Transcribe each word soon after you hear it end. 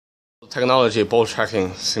technology, ball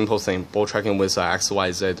tracking, simple thing, ball tracking with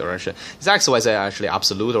XYZ direction. Is XYZ actually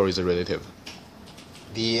absolute or is it relative?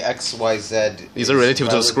 The XYZ is it relative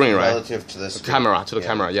to the screen, right? Relative to the screen. Camera, to the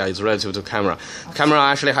camera. Yeah, it's relative to camera. Camera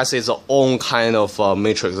actually has its own kind of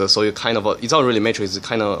matrix, so you kind of it's not really matrix, it's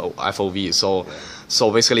kind of FOV.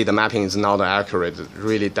 So basically the mapping is not accurate,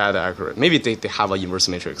 really that accurate. Maybe they have an inverse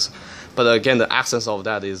matrix, but again the essence of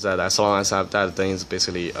that is that as long as I have that, then it's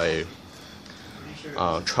basically a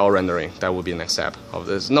trial rendering. That would be the next step of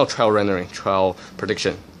this. No, trial rendering, trial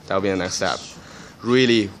prediction. That would be the next step.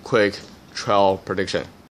 Really quick trial prediction.